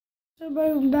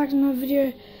everybody, welcome back to another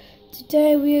video.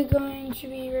 Today we are going to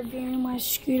be reviewing my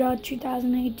scooter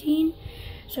 2018.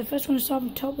 So first we're going to start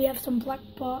from top. We have some black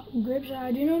grips.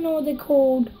 I do not know what they're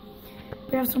called.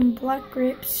 We have some black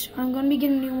grips. I'm going to be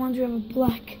getting new ones. We have a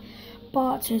black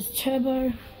bar. It says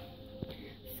Turbo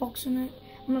Fox in it.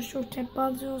 I'm not sure if that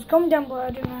bugs it. Comment down below.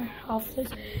 I don't know half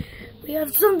this. We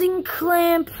have something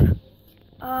clamp.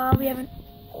 We have an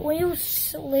oil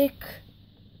slick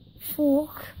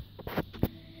fork.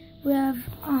 We have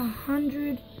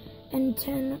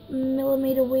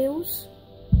 110mm wheels.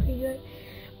 Pretty good.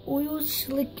 Oil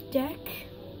slick deck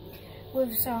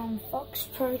with some Fox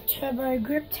Pro Turbo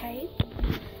grip tape.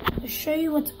 I'll show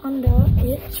you what's under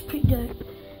it. It's pretty dope.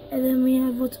 And then we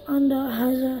have what's under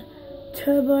has a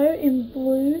turbo in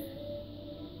blue.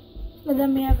 And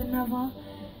then we have another.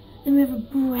 Then we have a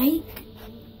brake.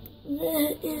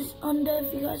 There is under,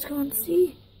 if you guys can't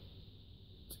see.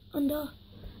 It's under.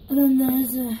 And then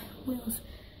there's the wheels.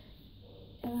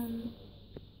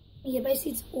 Yeah,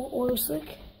 basically it's all oil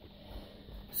slick.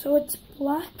 So it's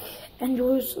black and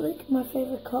oil slick, my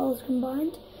favorite colors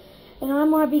combined. And I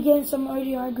might be getting some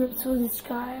ODI grips for this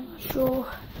guy, I'm not sure.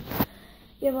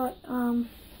 Yeah, but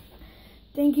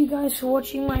thank you guys for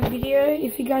watching my video.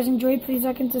 If you guys enjoyed, please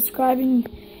like and subscribe, and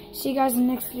see you guys in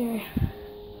the next video.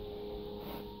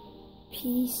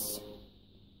 Peace.